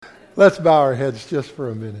Let's bow our heads just for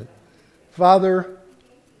a minute. Father,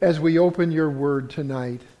 as we open your word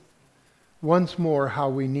tonight, once more how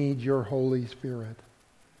we need your Holy Spirit.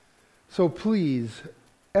 So please,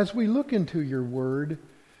 as we look into your word,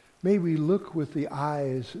 may we look with the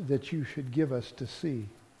eyes that you should give us to see.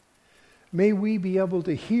 May we be able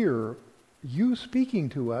to hear you speaking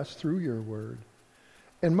to us through your word.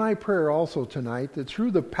 And my prayer also tonight that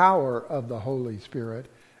through the power of the Holy Spirit,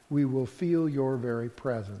 we will feel your very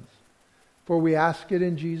presence. For we ask it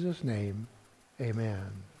in Jesus' name. Amen.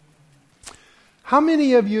 How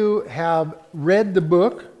many of you have read the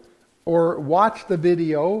book or watched the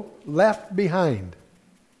video Left Behind?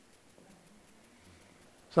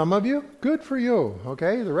 Some of you? Good for you.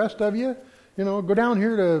 Okay, the rest of you, go down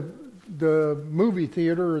here to the movie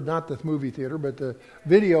theater, or not the movie theater, but the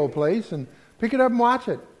video place, and pick it up and watch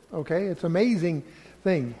it. Okay, it's an amazing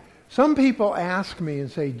thing. Some people ask me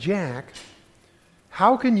and say, Jack,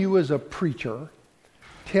 how can you as a preacher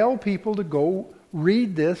tell people to go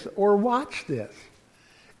read this or watch this?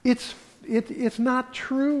 It's not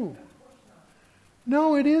true.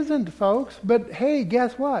 No, it isn't, folks. But hey,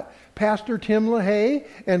 guess what? Pastor Tim LaHaye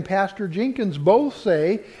and Pastor Jenkins both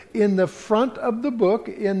say in the front of the book,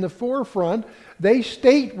 in the forefront, they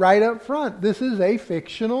state right up front, this is a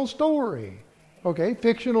fictional story. Okay,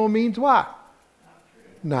 fictional means what?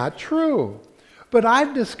 Not true. But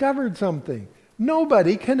I've discovered something.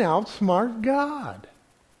 Nobody can outsmart God.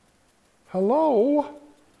 Hello?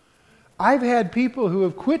 I've had people who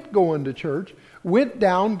have quit going to church, went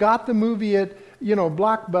down, got the movie at,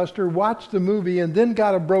 Blockbuster, watched the movie, and then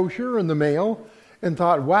got a brochure in the mail and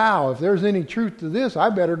thought, wow, if there's any truth to this, I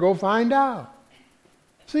better go find out.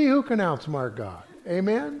 See who can outsmart God.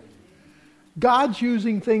 Amen? God's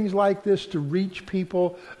using things like this to reach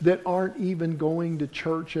people that aren't even going to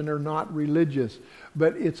church and are not religious.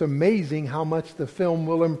 But it's amazing how much the film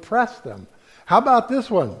will impress them. How about this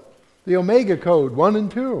one? The Omega Code 1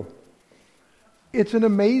 and 2. It's an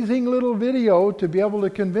amazing little video to be able to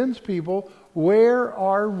convince people, where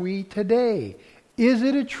are we today? Is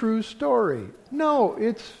it a true story? No,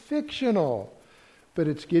 it's fictional. But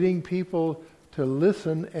it's getting people to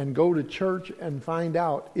listen and go to church and find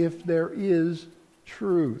out if there is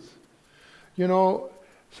truth.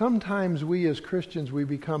 Sometimes we as Christians, we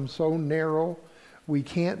become so narrow, we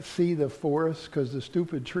can't see the forest because the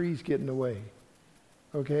stupid trees get in the way.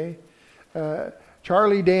 Okay?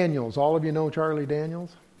 Charlie Daniels, all of you know Charlie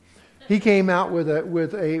Daniels? He came out with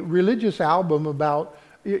a religious album about,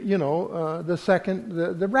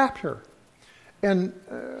 the rapture. And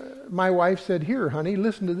my wife said, here, honey,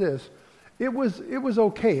 listen to this. It was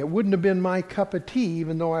okay. It wouldn't have been my cup of tea,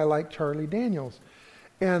 even though I like Charlie Daniels.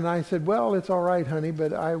 And I said, well, it's all right, honey,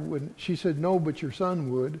 but I wouldn't. She said, no, but your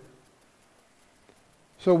son would.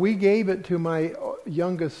 So we gave it to my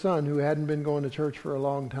youngest son, who hadn't been going to church for a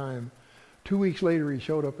long time. 2 weeks later, he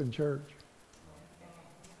showed up in church.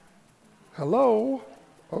 Hello?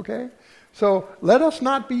 Okay? So let us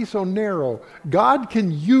not be so narrow. God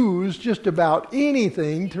can use just about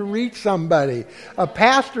anything to reach somebody. A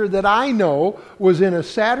pastor that I know was in a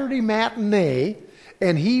Saturday matinee,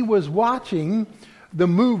 and he was watching the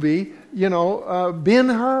movie,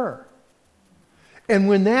 Ben-Hur. And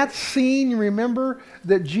when that scene, remember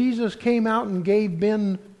that Jesus came out and gave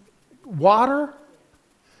Ben water?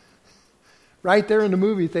 Right there in the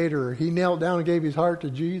movie theater, he knelt down and gave his heart to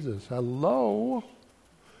Jesus. Hello?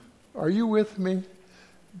 Are you with me?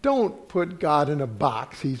 Don't put God in a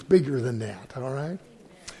box. He's bigger than that, all right?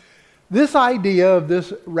 This idea of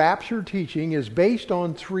this rapture teaching is based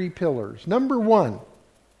on 3 pillars. Number 1,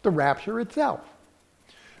 the rapture itself.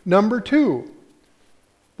 Number 2,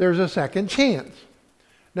 there's a second chance.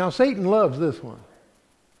 Now, Satan loves this one.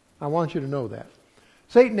 I want you to know that.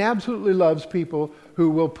 Satan absolutely loves people who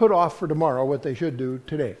will put off for tomorrow what they should do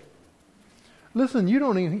today. Listen, you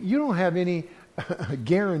don't have any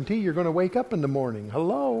guarantee you're going to wake up in the morning.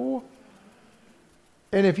 Hello?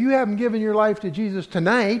 And if you haven't given your life to Jesus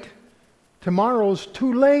tonight, tomorrow's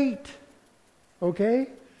too late. Okay?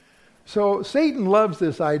 So Satan loves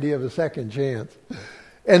this idea of a second chance.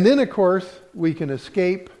 And then, of course, we can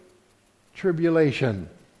escape tribulation.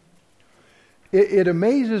 It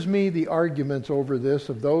amazes me, the arguments over this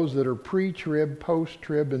of those that are pre-trib,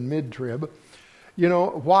 post-trib, and mid-trib.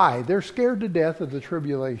 Why? They're scared to death of the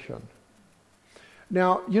tribulation.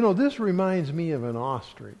 Now, this reminds me of an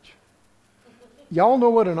ostrich. Y'all know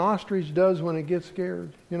what an ostrich does when it gets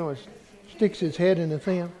scared? It sticks its head in the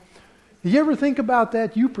sand. You ever think about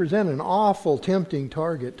that? You present an awful tempting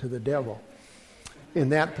target to the devil in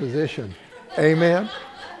that position. Amen?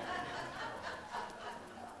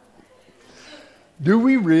 Do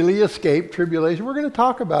we really escape tribulation? We're going to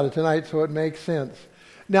talk about it tonight so it makes sense.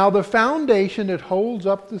 Now, the foundation that holds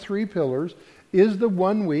up the three pillars is the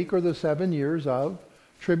 1 week or the 7 years of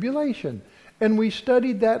tribulation. And we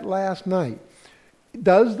studied that last night.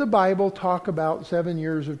 Does the Bible talk about 7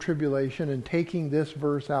 years of tribulation and taking this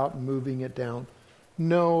verse out and moving it down?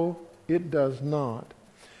 No, it does not.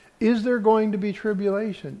 Is there going to be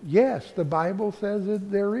tribulation? Yes, the Bible says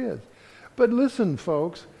that there is. But listen,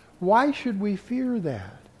 folks, why should we fear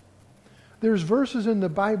that? There's verses in the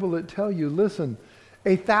Bible that tell you, listen,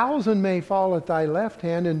 1,000 may fall at thy left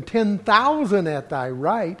hand and 10,000 at thy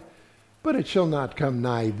right, but it shall not come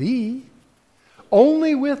nigh thee.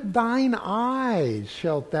 Only with thine eyes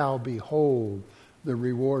shalt thou behold the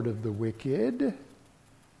reward of the wicked.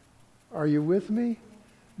 Are you with me?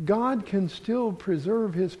 God can still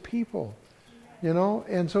preserve his people,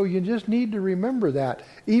 and so you just need to remember that,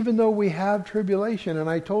 even though we have tribulation. And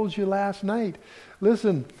I told you last night,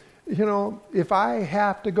 listen, if I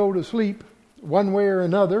have to go to sleep one way or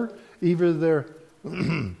another, either they're,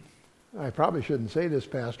 I probably shouldn't say this,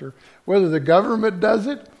 Pastor, whether the government does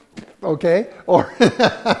it, okay, or,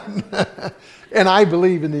 and I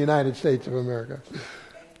believe in the United States of America,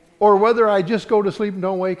 or whether I just go to sleep and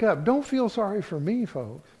don't wake up. Don't feel sorry for me,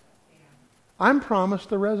 folks. I'm promised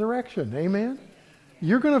the resurrection. Amen?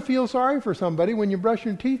 You're going to feel sorry for somebody when you brush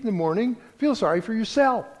your teeth in the morning. Feel sorry for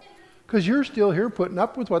yourself, because you're still here putting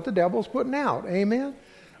up with what the devil's putting out. Amen?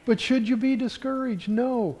 But should you be discouraged?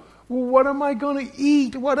 No. Well, what am I going to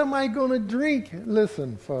eat? What am I going to drink?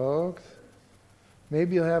 Listen, folks.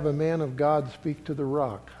 Maybe you'll have a man of God speak to the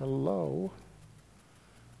rock. Hello?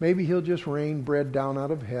 Maybe he'll just rain bread down out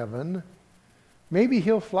of heaven. Maybe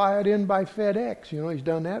he'll fly it in by FedEx. He's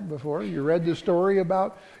done that before. You read the story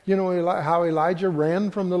about, how Elijah ran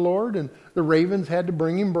from the Lord and the ravens had to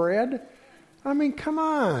bring him bread. I mean, come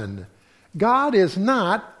on. God is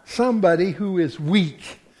not somebody who is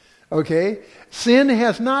weak. Okay? Sin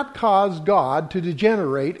has not caused God to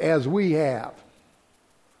degenerate as we have.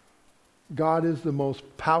 God is the most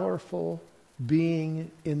powerful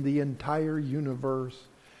being in the entire universe,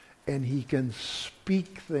 and he can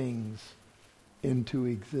speak things into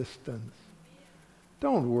existence.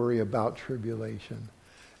 Don't worry about tribulation.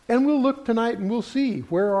 And we'll look tonight and we'll see,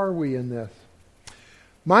 where are we in this?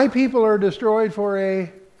 My people are destroyed for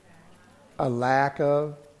a lack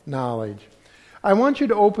of knowledge. I want you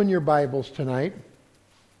to open your Bibles tonight.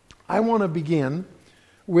 I want to begin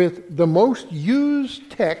with the most used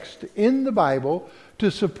text in the Bible to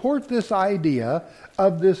support this idea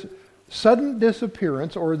of this sudden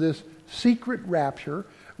disappearance or this secret rapture.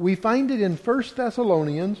 We find it in 1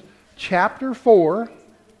 Thessalonians chapter 4.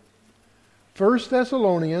 1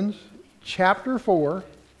 Thessalonians chapter 4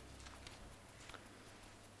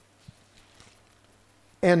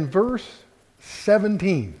 and verse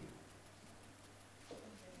 17.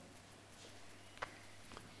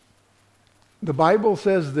 The Bible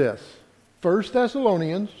says this, 1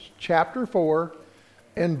 Thessalonians chapter 4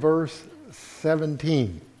 and verse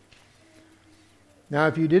 17. Now,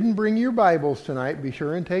 if you didn't bring your Bibles tonight, be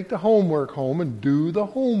sure and take the homework home and do the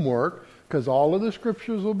homework, because all of the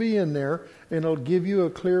scriptures will be in there and it'll give you a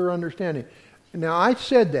clearer understanding. Now, I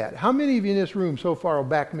said that. How many of you in this room so far will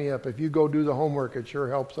back me up? If you go do the homework, it sure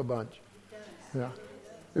helps a bunch. Yeah.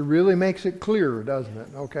 It really makes it clearer, doesn't it?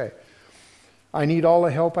 Okay. I need all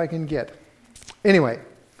the help I can get. Anyway,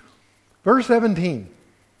 verse 17.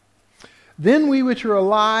 Then we which are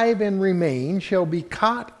alive and remain shall be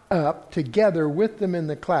caught up together with them in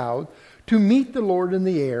the cloud to meet the Lord in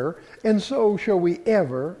the air, and so shall we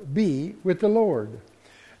ever be with the Lord.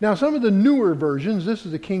 Now, some of the newer versions, this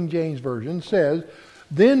is the King James Version, says,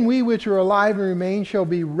 then we which are alive and remain shall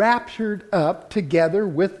be raptured up together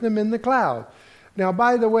with them in the cloud. Now,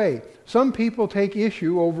 by the way, some people take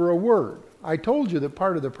issue over a word. I told you that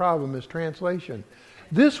part of the problem is translation.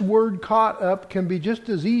 This word caught up can be just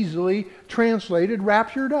as easily translated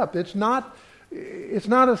raptured up. It's not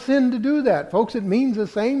a sin to do that, folks. It means the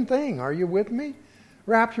same thing. Are you with me?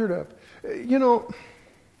 Raptured up.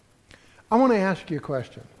 I want to ask you a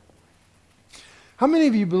question. How many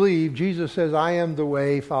of you believe Jesus says, I am the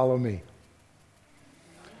way, follow me?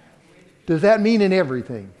 Does that mean in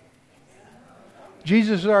everything?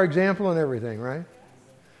 Jesus is our example in everything, right?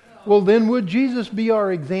 Well, then would Jesus be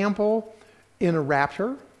our example in a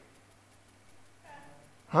rapture?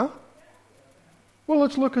 Huh? Well,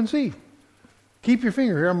 let's look and see. Keep your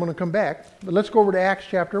finger here. I'm going to come back. But let's go over to Acts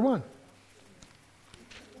chapter 1.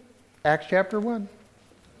 Acts chapter 1.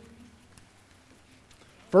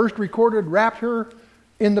 First recorded rapture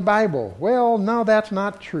in the Bible. Well, no, that's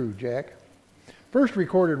not true, Jack. First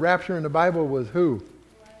recorded rapture in the Bible was who?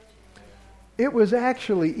 It was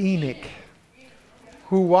actually Enoch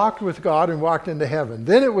who walked with God and walked into heaven.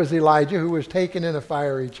 Then it was Elijah who was taken in a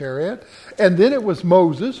fiery chariot. And then it was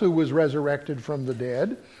Moses who was resurrected from the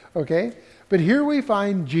dead. Okay? But here we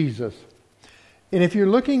find Jesus. And if you're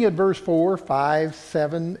looking at verse 4, 5,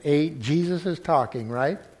 7, 8, Jesus is talking,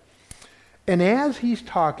 right? And as he's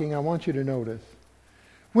talking, I want you to notice.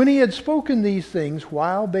 When he had spoken these things,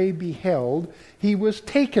 while they beheld, he was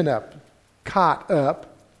taken up, caught up,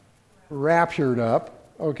 raptured up,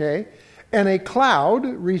 okay? And a cloud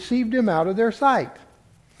received him out of their sight.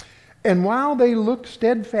 And while they looked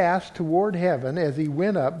steadfast toward heaven as he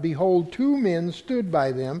went up, behold, two men stood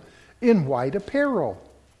by them in white apparel,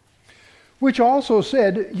 which also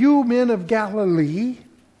said, You men of Galilee,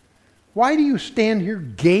 why do you stand here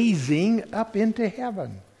gazing up into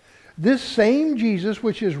heaven? This same Jesus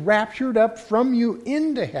which is raptured up from you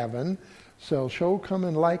into heaven shall come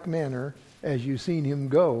in like manner as you've seen him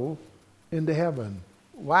go into heaven.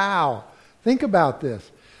 Wow. Think about this.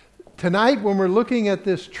 Tonight when we're looking at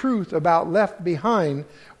this truth about left behind,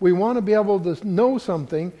 we want to be able to know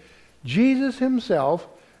something. Jesus himself,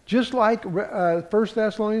 just like 1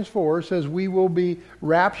 Thessalonians 4 says we will be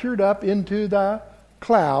raptured up into the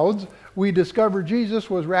clouds. We discover Jesus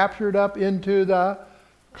was raptured up into the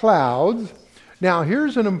clouds. Now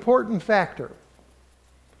here's an important factor.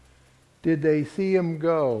 Did they see him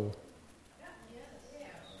go?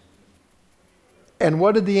 And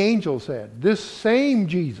what did the angel say? This same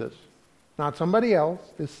Jesus, not somebody else,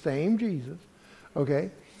 this same Jesus,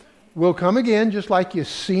 okay, will come again just like you've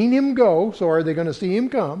seen him go. So are they going to see him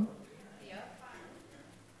come?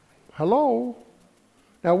 Hello?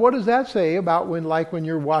 Now what does that say about when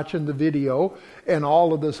you're watching the video and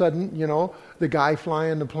all of a sudden, the guy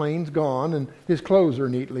flying the plane's gone and his clothes are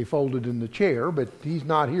neatly folded in the chair, but he's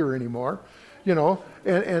not here anymore,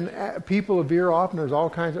 and people veer off and there's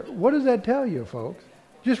all kinds of... What does that tell you, folks?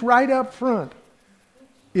 Just right up front.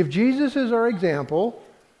 If Jesus is our example,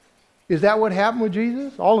 is that what happened with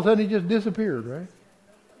Jesus? All of a sudden he just disappeared, right?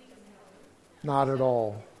 Not at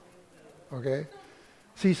all. Okay?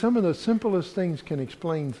 See, some of the simplest things can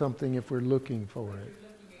explain something if we're looking for it.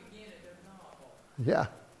 Yeah.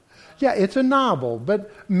 Yeah, it's a novel.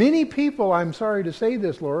 But many people, I'm sorry to say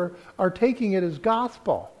this, Laura, are taking it as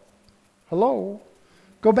gospel. Hello?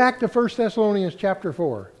 Go back to 1 Thessalonians chapter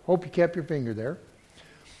 4. Hope you kept your finger there.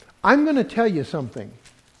 I'm going to tell you something.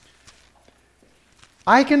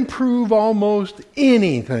 I can prove almost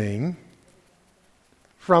anything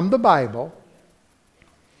from the Bible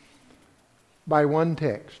by one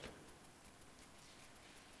text.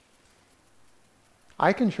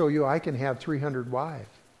 I can show you I can have 300 wives.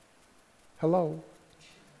 Hello?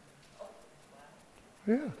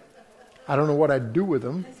 Yeah. I don't know what I'd do with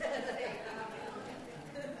them.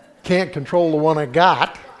 Can't control the one I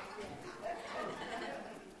got.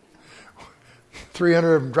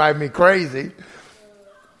 300 of them drive me crazy.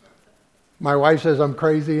 My wife says I'm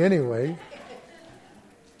crazy anyway.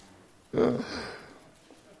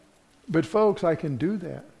 But folks, I can do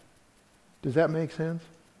that. Does that make sense?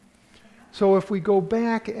 So if we go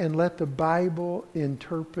back and let the Bible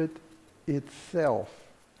interpret itself,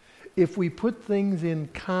 if we put things in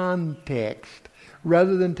context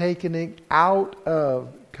rather than taking it out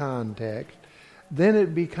of context, then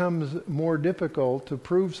it becomes more difficult to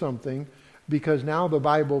prove something because now the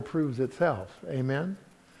Bible proves itself. Amen?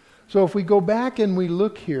 So if we go back and we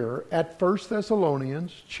look here at 1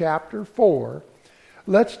 Thessalonians chapter 4,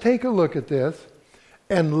 let's take a look at this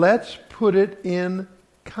and let's put it in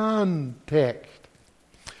context.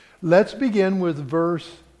 Let's begin with verse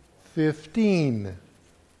 15.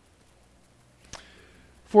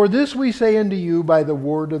 For this we say unto you by the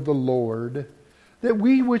word of the Lord, that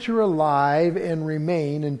we which are alive and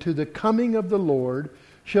remain unto the coming of the Lord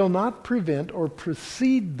shall not prevent or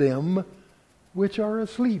precede them which are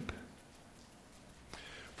asleep.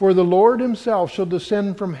 For the Lord himself shall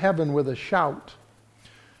descend from heaven with a shout.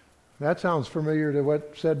 That sounds familiar to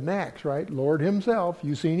what said in Acts, right? Lord himself,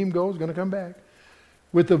 you've seen him go, is going to come back.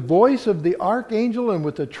 With the voice of the archangel and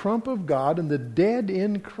with the trump of God, and the dead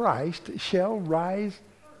in Christ shall rise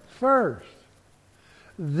first.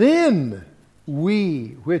 Then we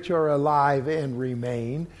which are alive and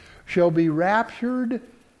remain shall be raptured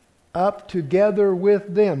up together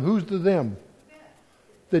with them. Who's the them?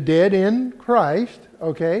 The dead in Christ,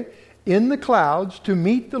 okay, in the clouds to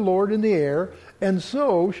meet the Lord in the air, and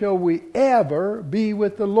so shall we ever be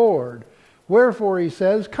with the Lord. Wherefore he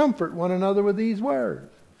says, comfort one another with these words.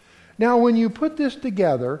 Now when you put this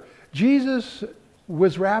together, Jesus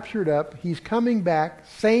was raptured up. He's coming back,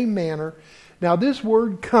 same manner. Now this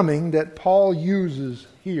word coming that Paul uses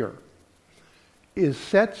here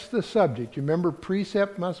sets the subject. You remember,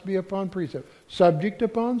 precept must be upon precept. Subject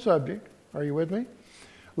upon subject. Are you with me?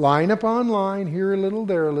 Line upon line, here a little,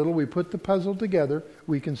 there a little. We put the puzzle together.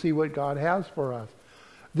 We can see what God has for us.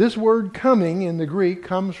 This word coming in the Greek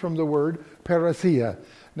comes from the word parousia.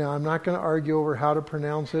 Now, I'm not going to argue over how to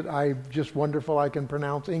pronounce it. I'm just wonderful I can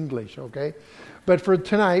pronounce English, okay? But for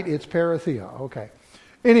tonight, it's parousia, okay?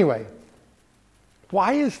 Anyway,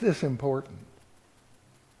 why is this important?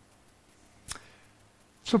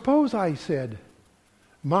 Suppose I said,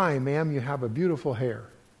 "My, ma'am, you have a beautiful hair."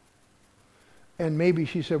 And maybe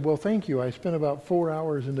she said, "Well, thank you. I spent about 4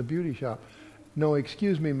 hours in the beauty shop." "No,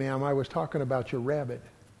 excuse me, ma'am. I was talking about your rabbit."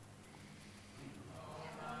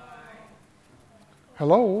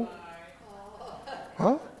 Hello?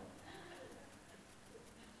 Huh?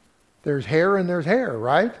 There's hair and there's hair,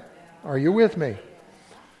 right? Are you with me?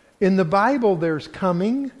 In the Bible, there's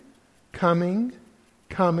coming, coming,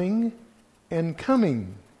 coming, and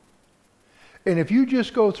coming. And if you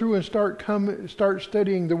just go through and start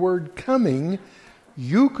studying the word coming,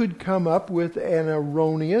 you could come up with an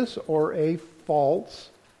erroneous or a false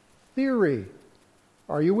theory.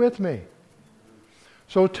 Are you with me?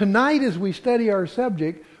 So tonight, as we study our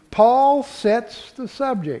subject, Paul sets the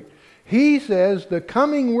subject. He says the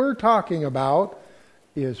coming we're talking about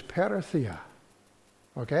is parousia.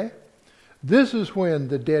 Okay? This is when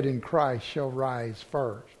the dead in Christ shall rise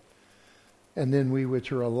first. And then we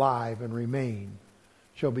which are alive and remain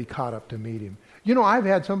shall be caught up to meet him. You know, I've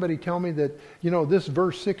had somebody tell me that, this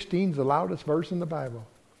verse 16 is the loudest verse in the Bible.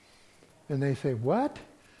 And they say, "What?"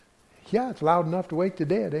 Yeah, it's loud enough to wake the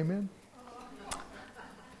dead. Amen.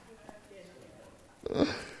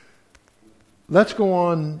 Let's go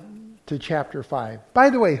on to chapter 5. By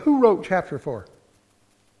the way, who wrote chapter 4?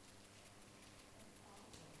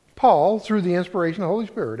 Paul, through the inspiration of the Holy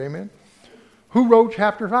Spirit. Amen. Who wrote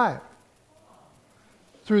chapter 5?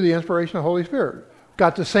 Through the inspiration of the Holy Spirit.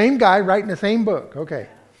 Got the same guy writing the same book. Okay.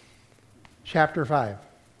 Chapter 5.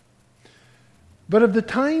 "But of the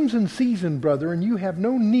times and season, brethren, you have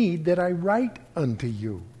no need that I write unto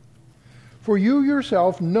you. For you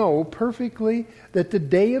yourself know perfectly that the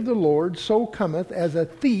day of the Lord so cometh as a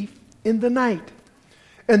thief in the night."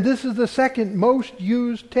 And this is the second most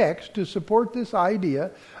used text to support this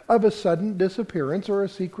idea of a sudden disappearance or a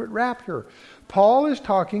secret rapture. Paul is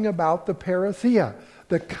talking about the parousia,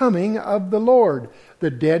 the coming of the Lord. The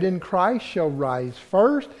dead in Christ shall rise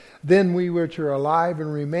first. Then we which are alive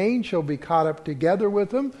and remain shall be caught up together with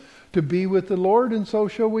them to be with the Lord, and so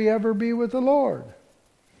shall we ever be with the Lord.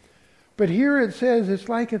 But here it says it's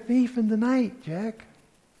like a thief in the night, Jack.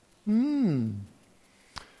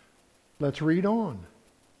 Let's read on.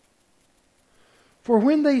 "For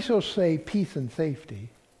when they shall say peace and safety,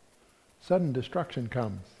 sudden destruction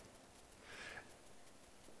comes,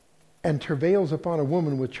 and travails upon a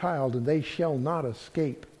woman with child, and they shall not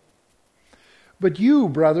escape. But you,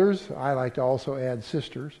 brothers," I like to also add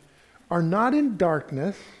sisters, "are not in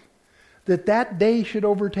darkness, that day should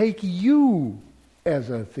overtake you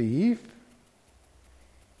as a thief."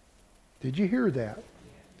 Did you hear that?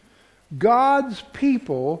 God's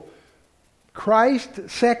people,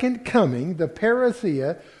 Christ's second coming, the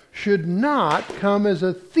parousia, should not come as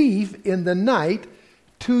a thief in the night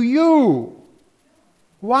to you.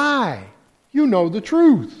 Why? You know the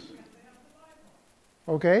truth.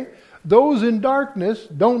 Okay? Those in darkness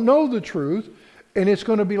don't know the truth, and it's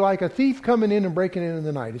going to be like a thief coming in and breaking in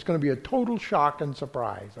the night. It's going to be a total shock and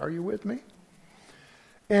surprise. Are you with me?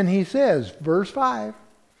 And he says, verse 5,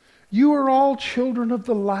 "You are all children of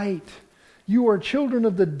the light. You are children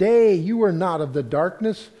of the day. You are not of the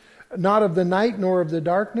darkness, not of the night, nor of the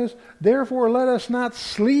darkness. Therefore let us not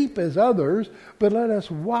sleep as others, but let us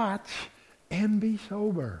watch and be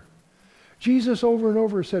sober." Jesus over and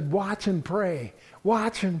over said, "Watch and pray.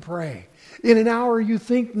 Watch and pray. In an hour you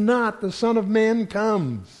think not the Son of Man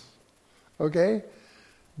comes." Okay?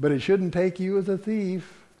 But it shouldn't take you as a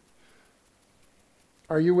thief.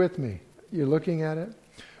 Are you with me? You're looking at it?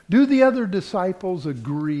 Do the other disciples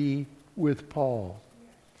agree with Paul?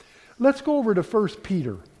 Let's go over to 1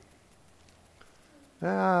 Peter.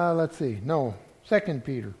 Let's see. No, 2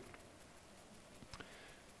 Peter.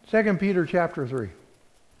 2 Peter chapter 3.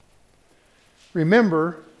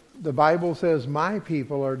 Remember, the Bible says, "My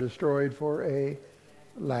people are destroyed for a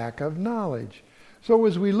lack of knowledge." So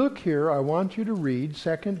as we look here, I want you to read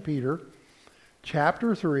 2 Peter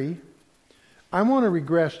chapter 3. I want to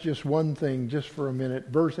regress just one thing just for a minute.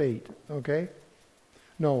 Verse 8, okay?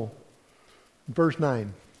 No, verse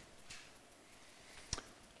 9.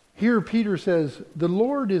 Here Peter says, "The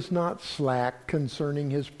Lord is not slack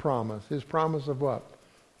concerning his promise." His promise of what?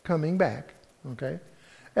 Coming back, okay?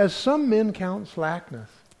 as some men count slackness.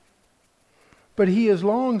 But he is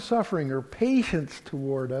long-suffering or patience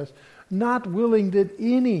toward us, not willing that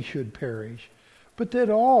any should perish, but that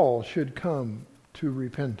all should come to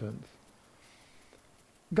repentance.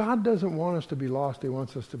 God doesn't want us to be lost. He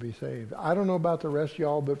wants us to be saved. I don't know about the rest of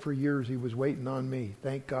y'all, but for years he was waiting on me.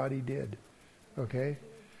 Thank God he did. Okay?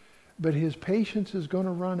 But his patience is going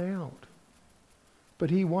to run out.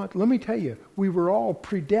 But let me tell you, we were all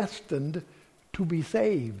predestined to be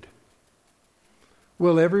saved.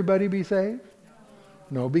 Will everybody be saved?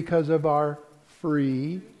 No, because of our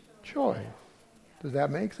free choice. Does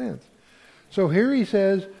that make sense? So here he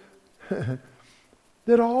says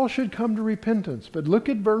that all should come to repentance. But look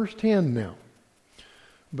at verse 10 now.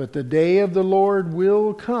 But the day of the Lord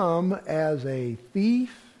will come as a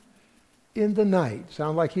thief in the night.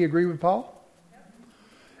 Sound like he agreed with Paul?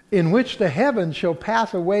 In which the heavens shall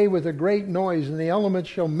pass away with a great noise, and the elements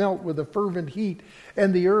shall melt with a fervent heat,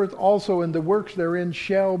 and the earth also and the works therein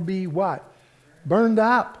shall be what? Burned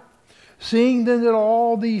up. Seeing then that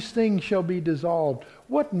all these things shall be dissolved,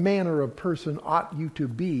 what manner of person ought you to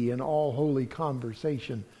be in all holy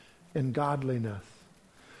conversation and godliness?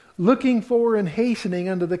 Looking for and hastening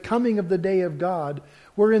unto the coming of the day of God,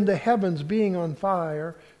 wherein the heavens being on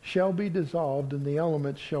fire shall be dissolved, and the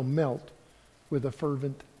elements shall melt with a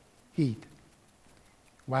fervent heat.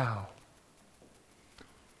 Wow.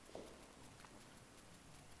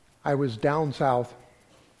 I was down south.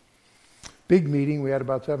 Big meeting. We had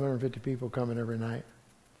about 750 people coming every night.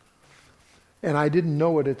 And I didn't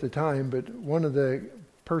know it at the time, but one of the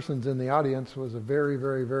persons in the audience was a very,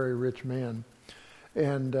 very, very rich man.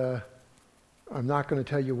 And I'm not going to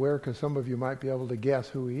tell you where, because some of you might be able to guess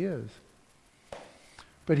who he is.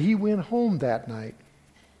 But he went home that night.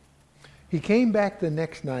 He came back the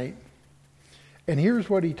next night, and here's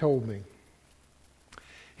what he told me.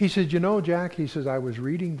 He said, you know, Jack, he says, I was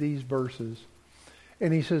reading these verses,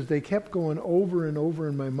 and he says, they kept going over and over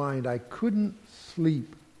in my mind. I couldn't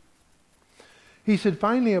sleep. He said,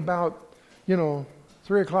 finally about,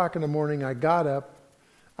 3 o'clock in the morning, I got up,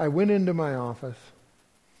 I went into my office,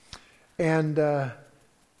 and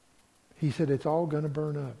he said, it's all going to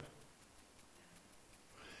burn up.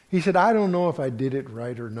 He said, I don't know if I did it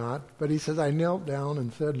right or not, but he says, I knelt down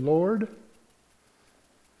and said, Lord,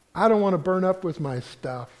 I don't want to burn up with my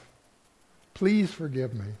stuff. Please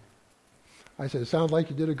forgive me. I said, it sounds like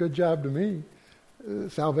you did a good job to me.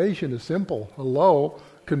 Salvation is simple. Hello.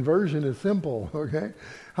 Conversion is simple. Okay.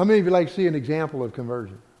 How many of you like to see an example of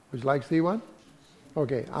conversion? Would you like to see one?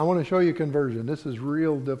 Okay. I want to show you conversion. This is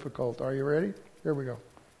real difficult. Are you ready? Here we go.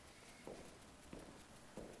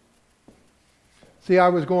 See, I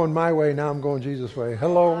was going my way. Now I'm going Jesus' way.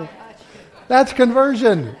 Hello. That's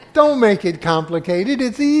conversion. Don't make it complicated.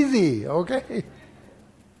 It's easy. Okay.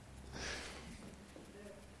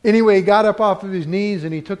 Anyway, he got up off of his knees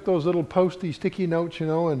and he took those little posty sticky notes,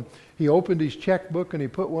 and he opened his checkbook and he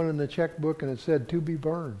put one in the checkbook and it said, to be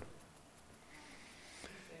burned.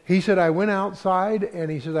 He said, I went outside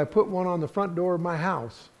and he said, I put one on the front door of my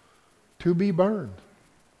house, to be burned.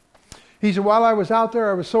 He said, while I was out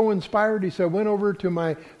there, I was so inspired. He said, I went over to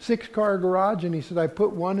my 6-car garage and he said, I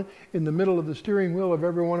put one in the middle of the steering wheel of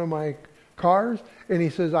every one of my cars. And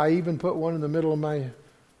he says, I even put one in the middle of my,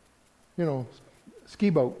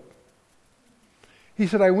 ski boat. He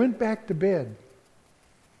said, I went back to bed.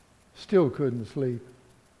 Still couldn't sleep.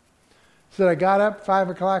 He said, I got up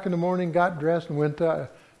 5 o'clock in the morning, got dressed, and went to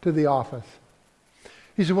the office.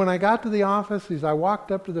 He said, when I got to the office, he said, I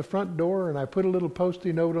walked up to the front door and I put a little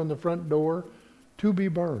post-it note on the front door, to be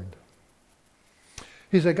burned.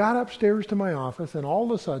 He said, I got upstairs to my office and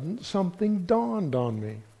all of a sudden something dawned on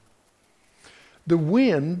me. The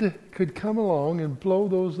wind could come along and blow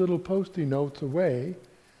those little post-it notes away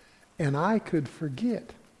and I could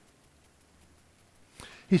forget.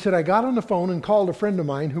 He said, I got on the phone and called a friend of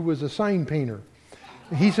mine who was a sign painter.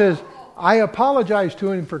 He says, I apologized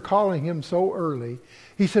to him for calling him so early.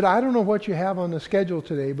 He said, I don't know what you have on the schedule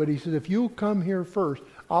today, but he said, if you'll come here first,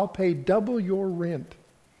 I'll pay double your rent.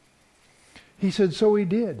 He said, so he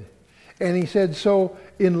did. And he said, so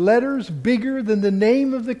in letters bigger than the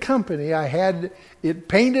name of the company, I had it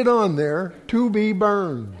painted on there, to be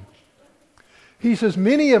burned. He says,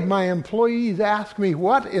 many of my employees ask me,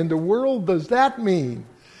 what in the world does that mean?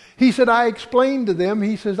 He said, I explained to them,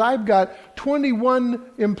 he says, I've got 21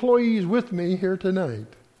 employees with me here tonight.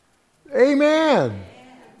 Amen.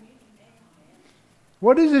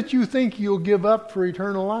 What is it you think you'll give up for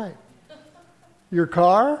eternal life? Your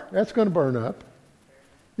car? That's going to burn up.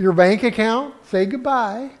 Your bank account? Say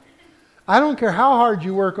goodbye. I don't care how hard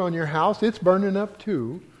you work on your house, it's burning up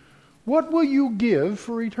too. What will you give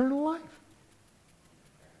for eternal life?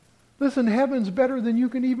 Listen, heaven's better than you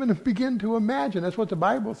can even begin to imagine. That's what the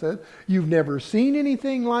Bible says. You've never seen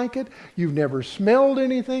anything like it. You've never smelled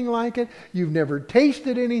anything like it. You've never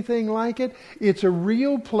tasted anything like it. It's a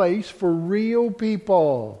real place for real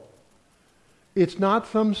people. It's not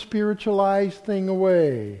some spiritualized thing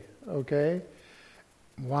away. Okay?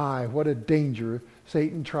 Why? What a danger.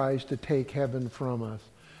 Satan tries to take heaven from us.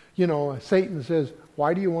 You know, Satan says,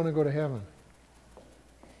 why do you want to go to heaven?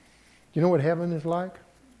 You know what heaven is like?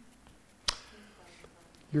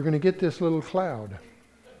 You're going to get this little cloud.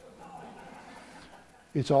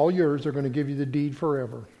 It's all yours. They're going to give you the deed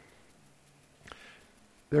forever.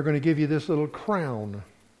 They're going to give you this little crown.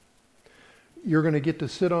 You're going to get to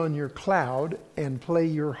sit on your cloud and play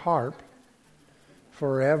your harp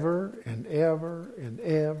forever and ever and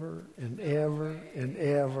ever and ever and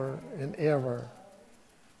ever and ever.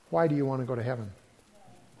 Why do you want to go to heaven?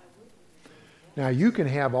 Now, you can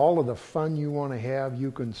have all of the fun you want to have. You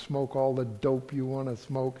can smoke all the dope you want to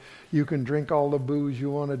smoke. You can drink all the booze you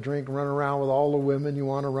want to drink, run around with all the women you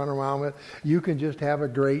want to run around with. You can just have a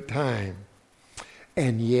great time.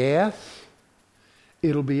 And yes,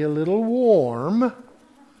 it'll be a little warm,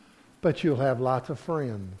 but you'll have lots of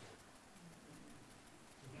friends.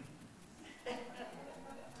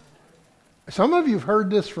 Some of you have heard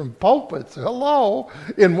this from pulpits, hello,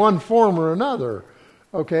 in one form or another.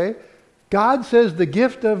 Okay? God says the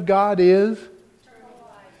gift of God is,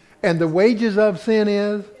 and the wages of sin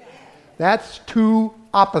is. That's two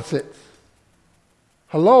opposites.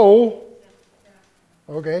 Hello?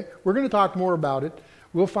 Okay, we're going to talk more about it.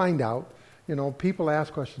 We'll find out. You know, people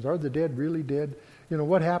ask questions. Are the dead really dead? You know,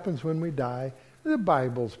 what happens when we die? The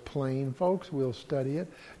Bible's plain, folks. We'll study it.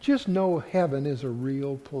 Just know heaven is a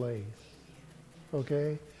real place.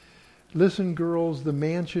 Okay? Listen, girls, the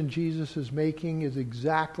mansion Jesus is making is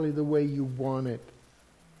exactly the way you want it.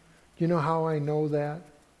 You know how I know that?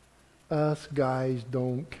 Us guys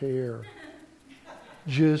don't care.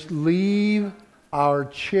 Just leave our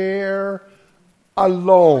chair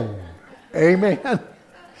alone. Amen?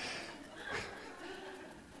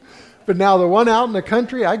 But now the one out in the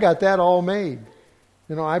country, I got that all made.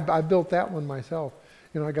 You know, I built that one myself.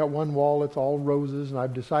 You know, I got one wall that's all roses, and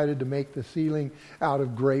I've decided to make the ceiling out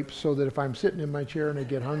of grapes so that if I'm sitting in my chair and I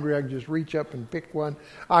get hungry, I can just reach up and pick one.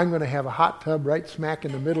 I'm going to have a hot tub right smack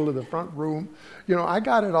in the middle of the front room. You know, I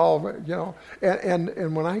got it all, you know.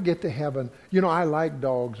 And when I get to heaven, you know, I like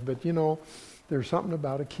dogs, but, you know, there's something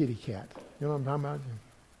about a kitty cat. You know what I'm talking about? You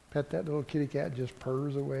pet that little kitty cat, just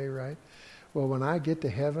purrs away, right? Well, when I get to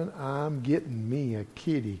heaven, I'm getting me a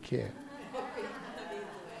kitty cat.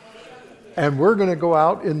 And we're going to go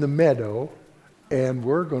out in the meadow and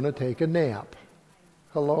we're going to take a nap.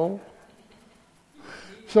 Hello?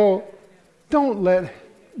 So don't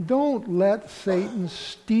let Satan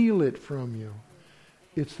steal it from you.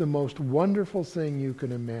 It's the most wonderful thing you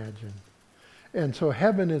can imagine. And so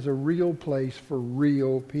heaven is a real place for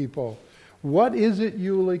real people. What is it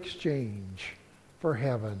you'll exchange for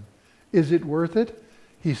heaven? Is it worth it?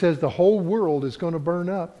 He says the whole world is going to burn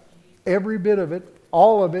up. Every bit of it,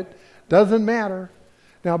 all of it. Doesn't matter.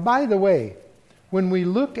 Now, by the way, when we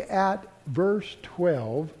look at verse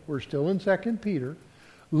 12, we're still in 2 Peter,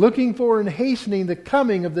 looking for and hastening the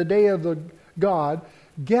coming of the day of the God,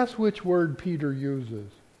 guess which word Peter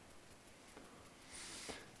uses?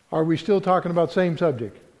 Are we still talking about same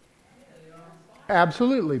subject?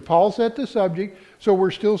 Absolutely. Paul set the subject, so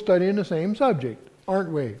we're still studying the same subject,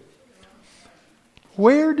 aren't we?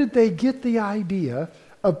 Where did they get the idea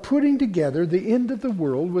of putting together the end of the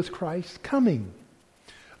world with Christ's coming?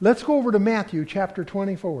 Let's go over to Matthew chapter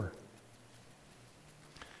 24.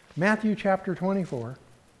 Matthew chapter 24.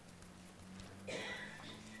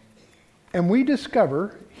 And we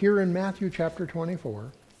discover here in Matthew chapter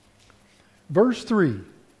 24, verse 3.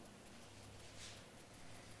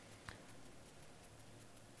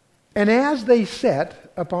 And as they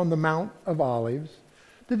sat upon the Mount of Olives,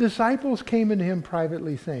 the disciples came unto him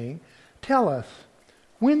privately, saying, Tell us,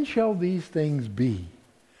 when shall these things be?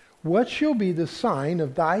 What shall be the sign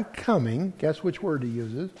of thy coming? Guess which word he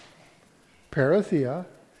uses? Parousia.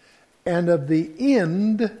 And of the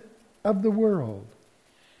end of the world.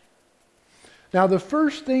 Now the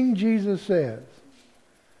first thing Jesus says,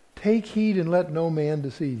 take heed and let no man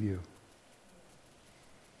deceive you.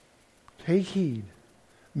 Take heed.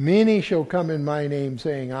 Many shall come in my name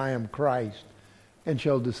saying, I am Christ, and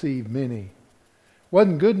shall deceive many.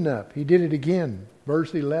 Wasn't good enough. He did it again.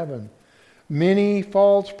 Verse 11. Many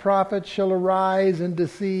false prophets shall arise and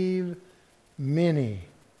deceive many.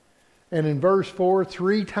 And in verse 4,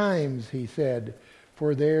 3 times he said,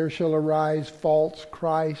 For there shall arise false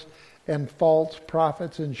Christ and false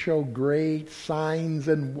prophets, and show great signs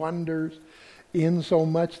and wonders,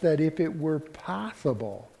 insomuch that if it were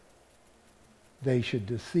possible, they should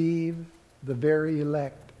deceive the very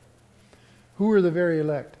elect. Who are the very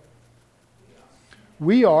elect?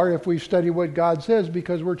 We are, if we study what God says,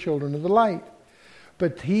 because we're children of the light.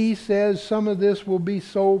 But he says some of this will be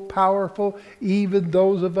so powerful, even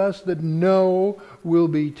those of us that know will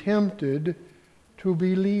be tempted to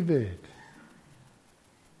believe it.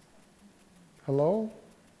 Hello?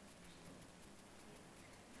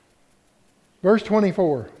 Verse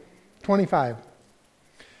 25.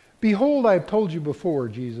 Behold, I have told you before,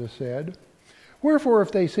 Jesus said. Wherefore,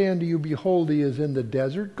 if they say unto you, Behold, he is in the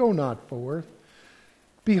desert, go not forth.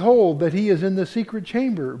 Behold, that he is in the secret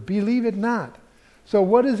chamber, believe it not. So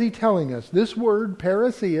what is he telling us? This word,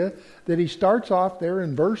 parousia, that he starts off there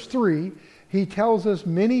in verse 3, he tells us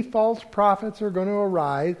many false prophets are going to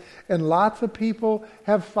arise, and lots of people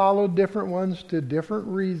have followed different ones to different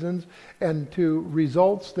reasons and to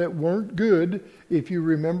results that weren't good, if you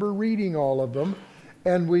remember reading all of them.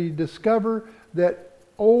 And we discover that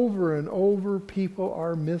over and over people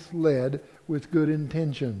are misled with good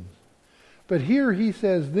intentions. But here he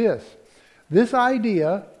says this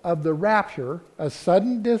idea of the rapture, a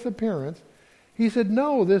sudden disappearance, he said,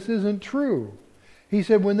 no, this isn't true. He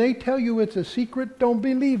said, when they tell you it's a secret, don't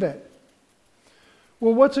believe it.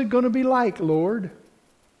 Well, what's it going to be like, Lord?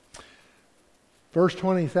 Verse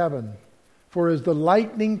 27, for as the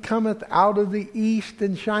lightning cometh out of the east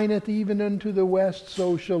and shineth even unto the west,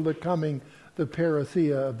 so shall the coming, the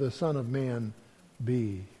parousia of the Son of Man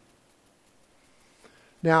be.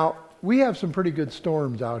 Now, we have some pretty good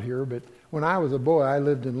storms out here, but when I was a boy, I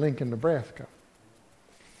lived in Lincoln, Nebraska.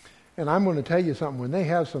 And I'm going to tell you something. When they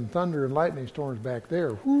have some thunder and lightning storms back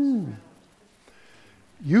there, whoo,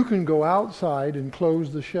 you can go outside and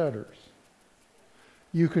close the shutters.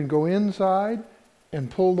 You can go inside and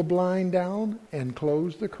pull the blind down and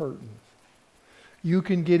close the curtains. You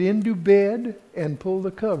can get into bed and pull the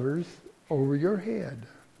covers over your head.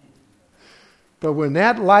 But when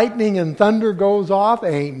that lightning and thunder goes off,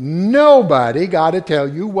 ain't nobody got to tell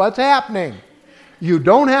you what's happening. You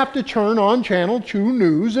don't have to turn on Channel 2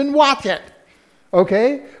 News and watch it.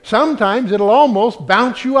 Okay? Sometimes it'll almost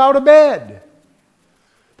bounce you out of bed.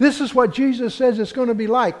 This is what Jesus says it's going to be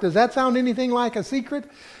like. Does that sound anything like a secret?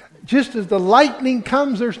 Just as the lightning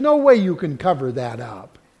comes, there's no way you can cover that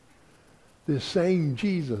up. This same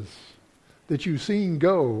Jesus that you've seen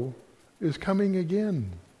go is coming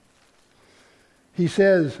again. He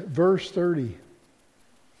says, verse 30,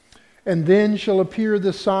 and then shall appear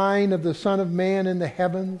the sign of the Son of Man in the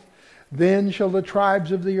heavens. Then shall the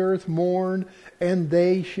tribes of the earth mourn, and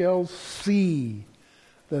they shall see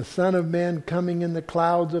the Son of Man coming in the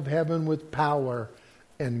clouds of heaven with power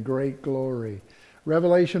and great glory.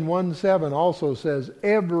 Revelation 1:7 also says,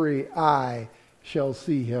 every eye shall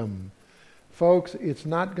see him. Folks, it's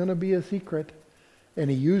not going to be a secret. And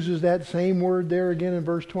he uses that same word there again in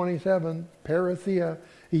verse 27, parousia.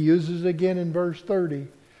 He uses it again in verse 30.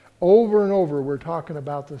 Over and over we're talking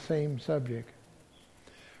about the same subject.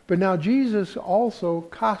 But now Jesus also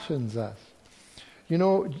cautions us. You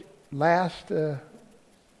know, last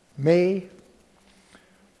May,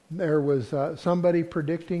 there was somebody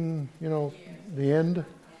predicting, the end.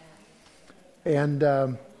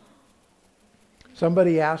 And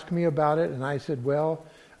somebody asked me about it, and I said, well,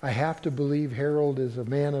 I have to believe Harold is a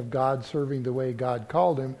man of God serving the way God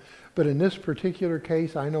called him. But in this particular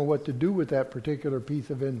case, I know what to do with that particular piece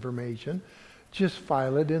of information. Just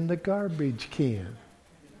file it in the garbage can.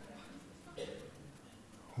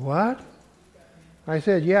 What? I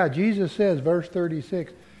said, yeah, Jesus says, verse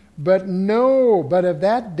 36, but of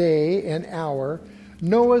that day and hour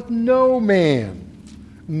knoweth no man,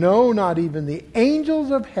 no, not even the angels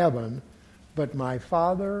of heaven, but my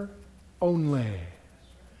Father only.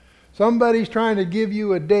 Somebody's trying to give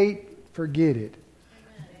you a date, forget it.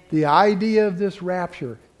 The idea of this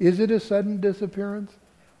rapture, is it a sudden disappearance?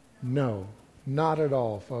 No, not at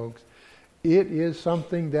all, folks. It is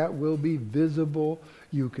something that will be visible.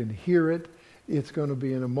 You can hear it. It's going to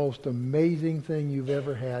be the most amazing thing you've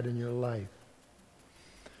ever had in your life.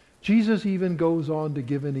 Jesus even goes on to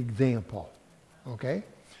give an example. Okay?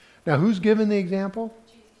 Now, who's given the example?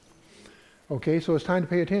 Okay, so it's time to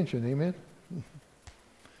pay attention. Amen?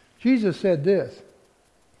 Jesus said this,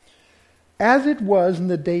 as it was in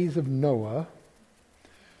the days of Noah,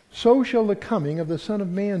 so shall the coming of the Son of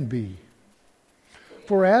Man be.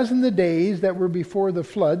 For as in the days that were before the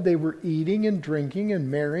flood, they were eating and drinking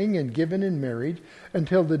and marrying and given in marriage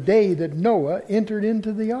until the day that Noah entered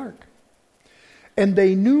into the ark. And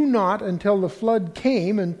they knew not until the flood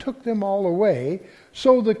came and took them all away.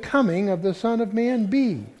 So the coming of the Son of Man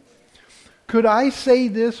be. Could I say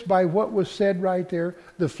this by what was said right there?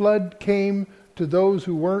 The flood came to those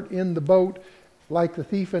who weren't in the boat like the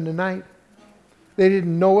thief in the night. They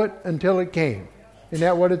didn't know it until it came. Isn't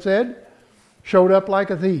that what it said? Showed up like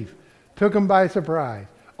a thief. Took them by surprise.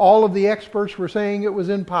 All of the experts were saying it was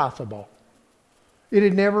impossible. It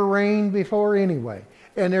had never rained before anyway.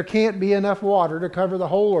 And there can't be enough water to cover the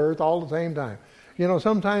whole earth all at the same time. You know,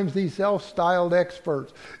 sometimes these self-styled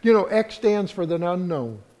experts, you know, X stands for the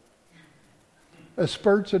unknown. A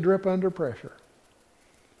spurt's a drip under pressure.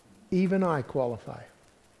 Even I qualify.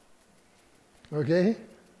 Okay?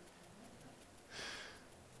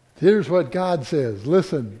 Here's what God says.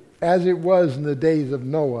 Listen, as it was in the days of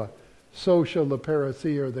Noah, so shall the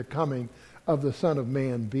parousia, or the coming of the Son of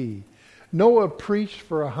Man, be. Noah preached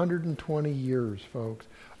for 120 years, folks,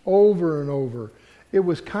 over and over. It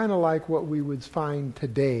was kind of like what we would find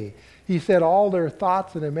today. He said all their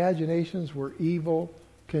thoughts and imaginations were evil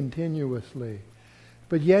continuously.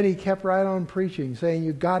 But yet he kept right on preaching, saying,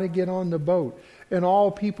 you got to get on the boat. And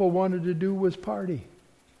all people wanted to do was party.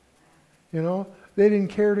 You know, they didn't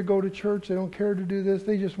care to go to church. They don't care to do this.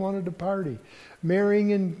 They just wanted to party.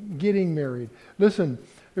 Marrying and getting married. Listen,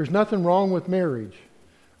 there's nothing wrong with marriage.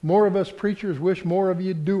 More of us preachers wish more of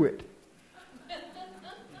you do it.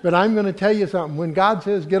 But I'm going to tell you something. When God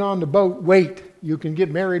says get on the boat, wait. You can get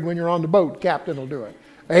married when you're on the boat. Captain will do it.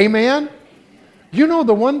 Amen? You know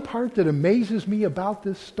the one part that amazes me about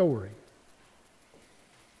this story?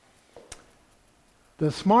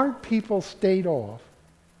 The smart people stayed off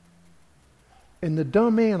and the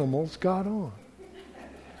dumb animals got on.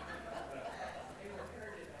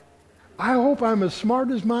 I hope I'm as smart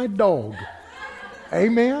as my dog.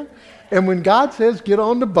 Amen? And when God says get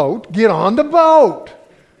on the boat, get on the boat.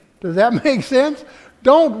 Does that make sense?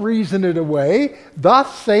 Don't reason it away.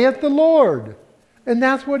 Thus saith the Lord. And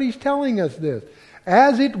that's what he's telling us this.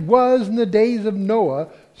 As it was in the days of Noah,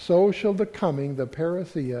 so shall the coming, the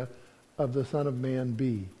parousia of the Son of Man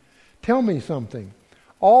be. Tell me something.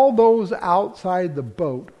 All those outside the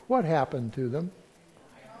boat, what happened to them?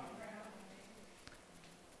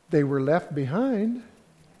 They were left behind.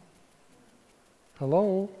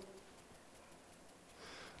 Hello?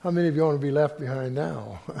 How many of you want to be left behind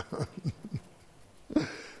now?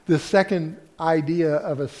 The second idea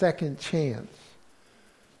of a second chance.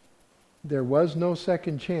 There was no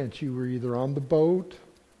second chance. You were either on the boat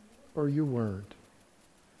or you weren't.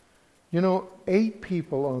 You know, 8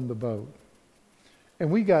 people on the boat.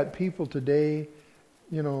 And we got people today,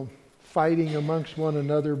 you know, fighting amongst one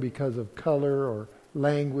another because of color or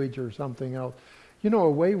language or something else. You know,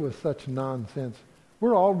 away with such nonsense.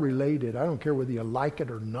 We're all related. I don't care whether you like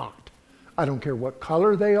it or not. I don't care what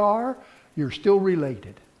color they are. You're still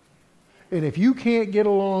related. And if you can't get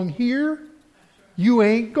along here, you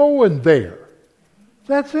ain't going there. It's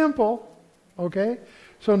that simple. Okay?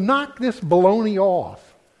 So knock this baloney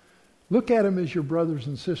off. Look at them as your brothers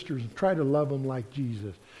and sisters and try to love them like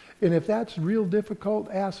Jesus. And if that's real difficult,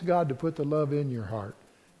 ask God to put the love in your heart.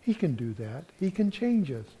 He can do that. He can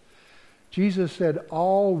change us. Jesus said,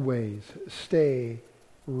 always stay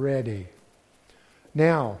ready.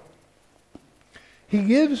 Now, he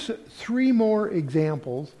gives 3 more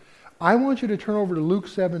examples. I want you to turn over to Luke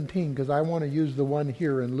 17 because I want to use the one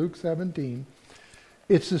here in Luke 17.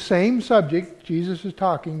 It's the same subject. Jesus is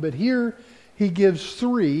talking, but here he gives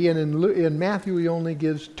 3, and in Matthew he only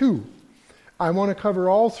gives 2. I want to cover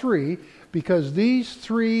all 3 because these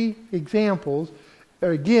 3 examples,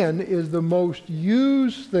 again, is the most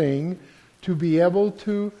used thing to be able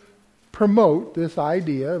to promote this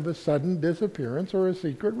idea of a sudden disappearance or a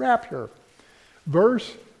secret rapture.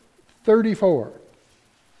 Verse 34.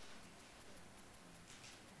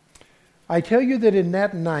 I tell you that in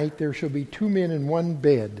that night there shall be 2 men in one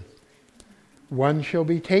bed. One shall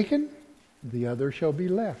be taken, the other shall be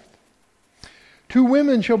left. 2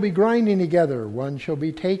 women shall be grinding together. One shall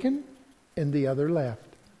be taken, and the other left.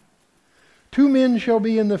 2 men shall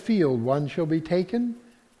be in the field. One shall be taken,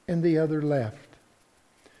 and the other left.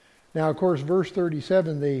 Now, of course, verse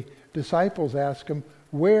 37, the disciples ask him,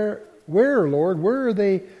 Where, Lord? Where are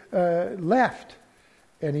they left?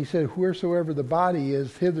 And he said, wheresoever the body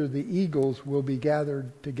is, thither the eagles will be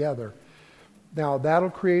gathered together. Now,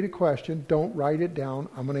 that'll create a question. Don't write it down.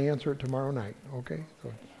 I'm going to answer it tomorrow night. Okay?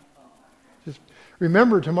 So just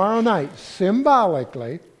remember, tomorrow night,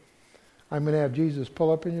 symbolically, I'm going to have Jesus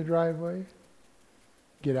pull up in your driveway,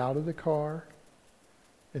 get out of the car,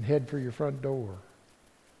 and head for your front door.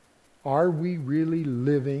 Are we really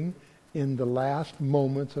living in the last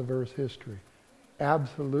moments of Earth's history?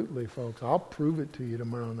 Absolutely, folks. I'll prove it to you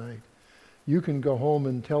tomorrow night. You can go home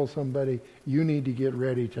and tell somebody, you need to get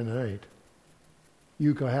ready tonight.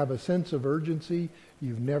 You can have a sense of urgency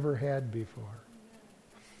you've never had before.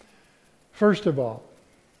 First of all,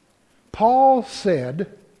 Paul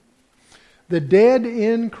said, the dead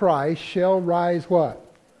in Christ shall rise what?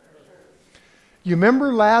 You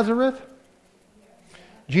remember Lazarus?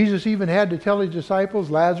 Jesus even had to tell his disciples,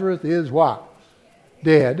 Lazarus is what?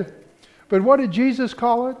 Dead. But what did Jesus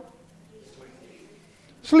call it?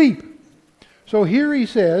 Sleep. So here he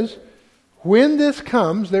says, when this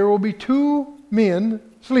comes, there will be two men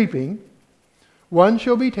sleeping. One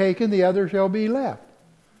shall be taken, the other shall be left.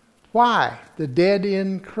 Why? The dead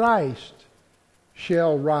in Christ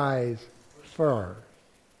shall rise first.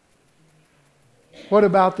 What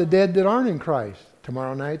about the dead that aren't in Christ?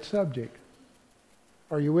 Tomorrow night's subject.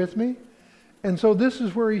 Are you with me? And so this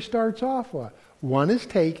is where he starts off with. One is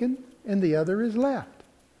taken and the other is left.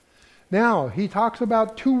 Now, he talks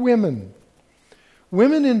about two women.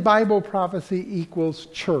 Women in Bible prophecy equals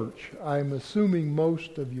church. I'm assuming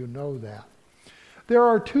most of you know that. There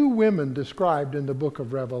are two women described in the book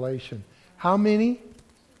of Revelation. How many?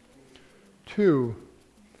 Two.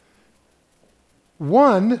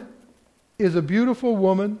 One is a beautiful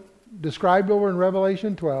woman described over in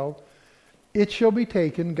Revelation 12. It shall be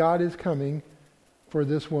taken, God is coming for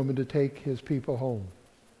this woman to take his people home.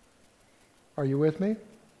 Are you with me?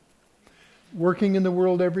 Working in the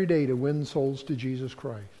world every day to win souls to Jesus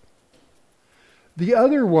Christ. The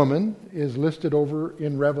other woman is listed over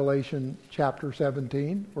in Revelation chapter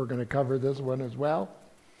 17. We're going to cover this one as well.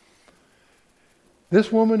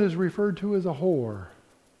 This woman is referred to as a whore.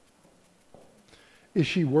 Is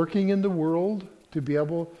she working in the world to be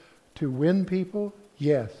able to win people?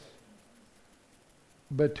 Yes.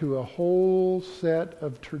 But to a whole set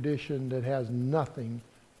of tradition that has nothing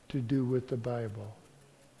to do with the Bible.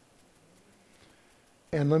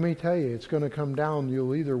 And let me tell you, it's going to come down,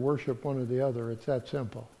 you'll either worship one or the other. It's that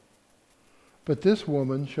simple. But this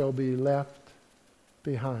woman shall be left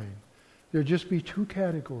behind. There'll just be two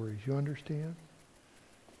categories, you understand?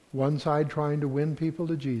 One side trying to win people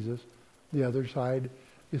to Jesus. The other side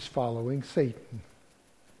is following Satan.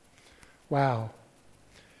 Wow.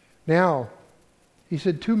 Now, he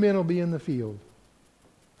said 2 men will be in the field.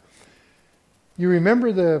 You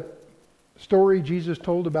remember the story Jesus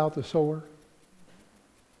told about the sower?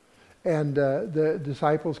 And the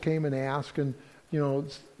disciples came and asked, and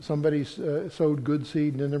somebody sowed good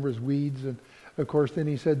seed, and then there was weeds, and of course then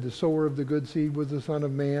he said the sower of the good seed was the Son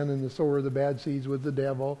of Man, and the sower of the bad seeds was the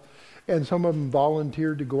devil. And some of them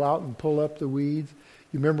volunteered to go out and pull up the weeds.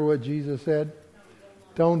 You remember what Jesus said?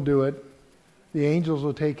 Don't do it. The angels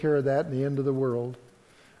will take care of that in the end of the world.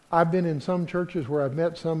 I've been in some churches where I've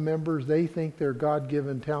met some members, they think their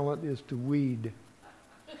God-given talent is to weed.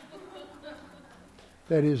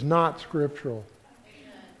 That is not scriptural.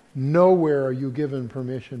 Nowhere are you given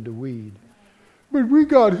permission to weed. But we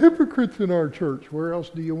got hypocrites in our church. Where else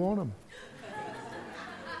do you want them?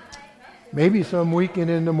 Maybe some weekend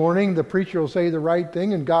in the morning the preacher will say the right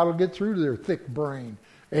thing and God will get through to their thick brain.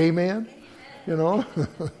 Amen?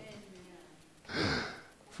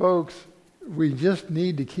 Folks, we just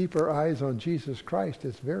need to keep our eyes on Jesus Christ.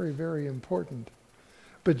 It's very, very important.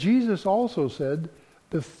 But Jesus also said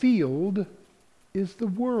the field is the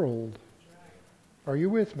world. Are you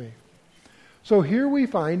with me? So here we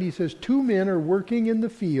find, he says, 2 men are working in the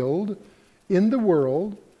field, in the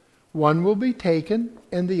world. One will be taken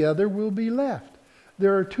and the other will be left.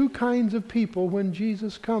 There are 2 kinds of people when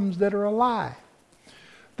Jesus comes that are alive.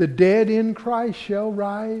 The dead in Christ shall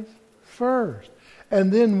rise first.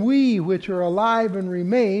 And then we which are alive and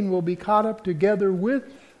remain will be caught up together with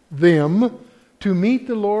them to meet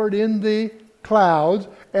the Lord in the clouds,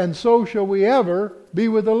 and so shall we ever be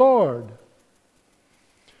with the Lord.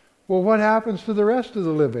 Well, what happens to the rest of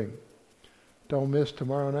the living? Don't miss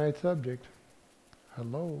tomorrow night's subject.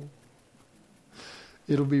 Hello.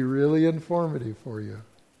 It'll be really informative for you.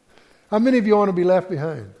 How many of you want to be left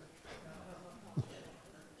behind?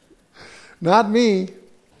 Not me,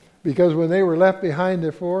 because when they were left behind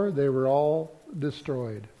before, they were all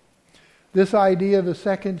destroyed. This idea of a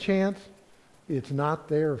second chance, it's not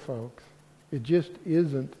there, folks. It just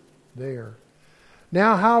isn't there.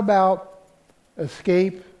 Now, how about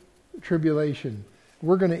escape tribulation?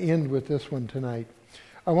 We're going to end with this one tonight.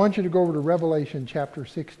 I want you to go over to Revelation chapter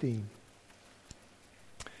 16.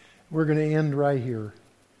 We're going to end right here.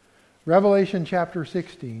 Revelation chapter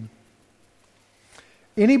 16.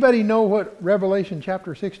 Anybody know what Revelation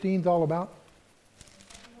chapter 16 is all about?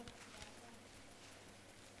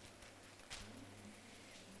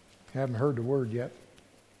 Haven't heard the word yet.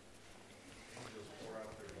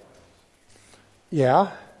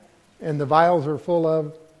 Yeah. And the vials are full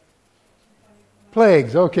of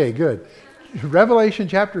plagues. Okay, good. Revelation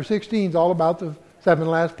chapter 16 is all about the 7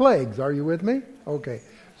 last plagues. Are you with me? Okay.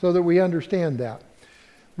 So that we understand that.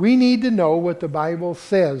 We need to know what the Bible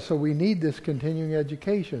says, so we need this continuing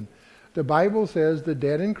education. The Bible says, the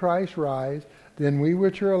dead in Christ rise, then we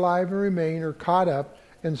which are alive and remain are caught up,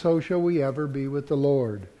 and so shall we ever be with the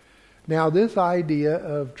Lord. Now, this idea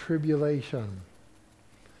of tribulation.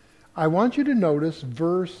 I want you to notice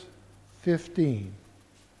verse 15.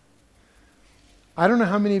 I don't know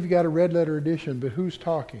how many of you got a red letter edition, but who's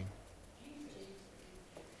talking?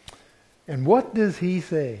 And what does he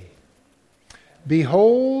say?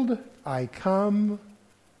 Behold, I come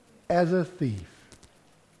as a thief.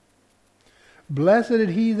 Blessed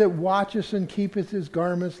is he that watcheth and keepeth his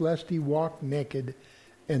garments, lest he walk naked,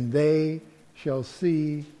 and they shall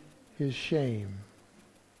see his shame.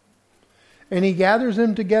 And he gathers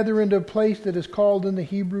them together into a place that is called in the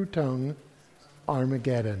Hebrew tongue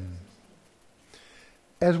Armageddon.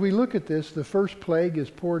 As we look at this, the first plague is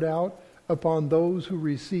poured out upon those who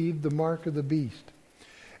received the mark of the beast.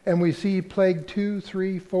 And we see plague 2,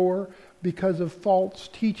 3, 4, because of false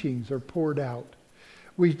teachings are poured out.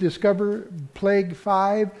 We discover plague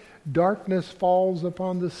 5, darkness falls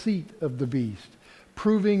upon the seat of the beast,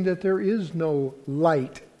 proving that there is no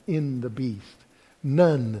light in the beast.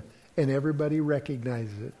 None, and everybody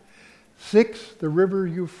recognizes it. 6, the river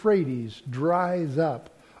Euphrates dries up.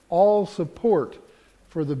 All support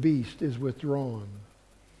for the beast is withdrawn.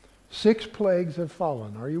 6 plagues have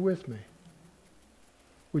fallen. Are you with me?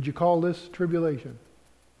 Would you call this tribulation?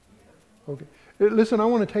 Okay. Listen, I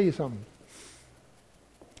want to tell you something.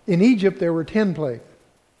 In Egypt, there were 10 plagues.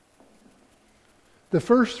 The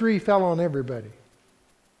first 3 fell on everybody.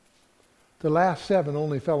 The last 7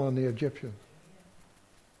 only fell on the Egyptians.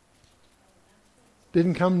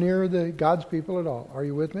 Didn't come near God's people at all. Are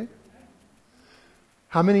you with me?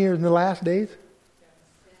 How many are in the last days?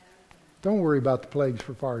 Don't worry about the plagues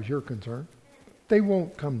for far as you're concerned. They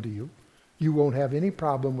won't come to you. You won't have any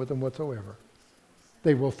problem with them whatsoever.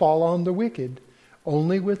 They will fall on the wicked.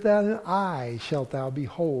 Only with thine eye shalt thou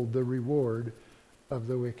behold the reward of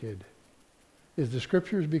the wicked. Is the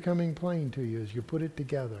scriptures becoming plain to you as you put it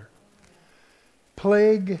together?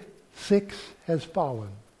 Plague 6 has fallen.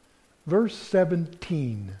 Verse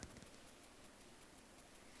 17.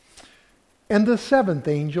 And the 7th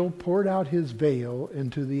angel poured out his veil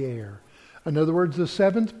into the air. In other words, the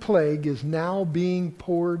 7th plague is now being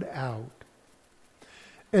poured out.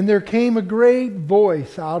 And there came a great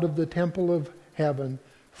voice out of the temple of heaven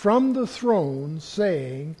from the throne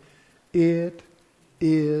saying, it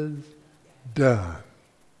is done.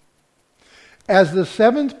 As the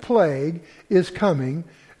 7th plague is coming,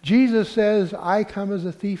 Jesus says, I come as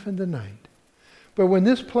a thief in the night. But when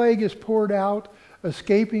this plague is poured out,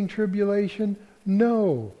 escaping tribulation,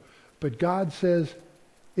 no. But God says,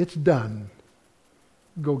 it's done.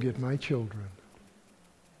 Go get my children.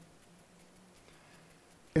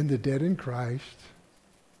 And the dead in Christ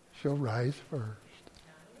shall rise first.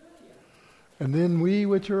 And then we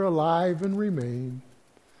which are alive and remain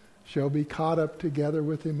shall be caught up together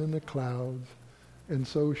with him in the clouds, and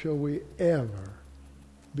so shall we ever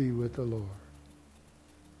be with the Lord.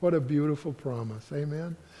 What a beautiful promise.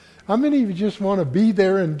 Amen. How many of you just want to be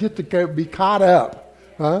there and get to be caught up?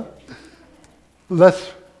 Huh?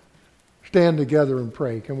 Let's stand together and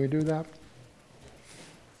pray. Can we do that?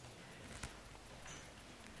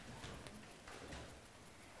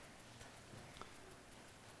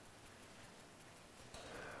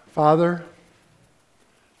 Father,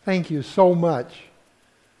 thank you so much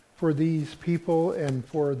for these people and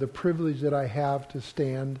for the privilege that I have to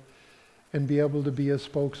stand and be able to be a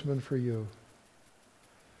spokesman for you.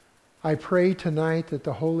 I pray tonight that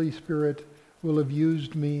the Holy Spirit will have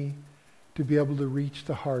used me to be able to reach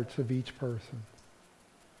the hearts of each person.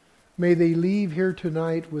 May they leave here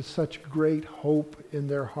tonight with such great hope in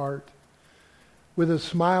their heart, with a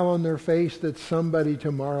smile on their face that somebody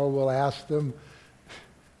tomorrow will ask them,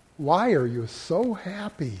 why are you so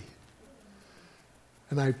happy?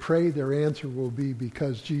 And I pray their answer will be,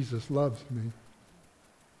 because Jesus loves me.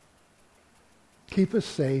 Keep us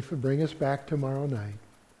safe and bring us back tomorrow night.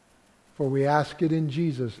 For we ask it in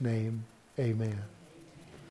Jesus' name. Amen.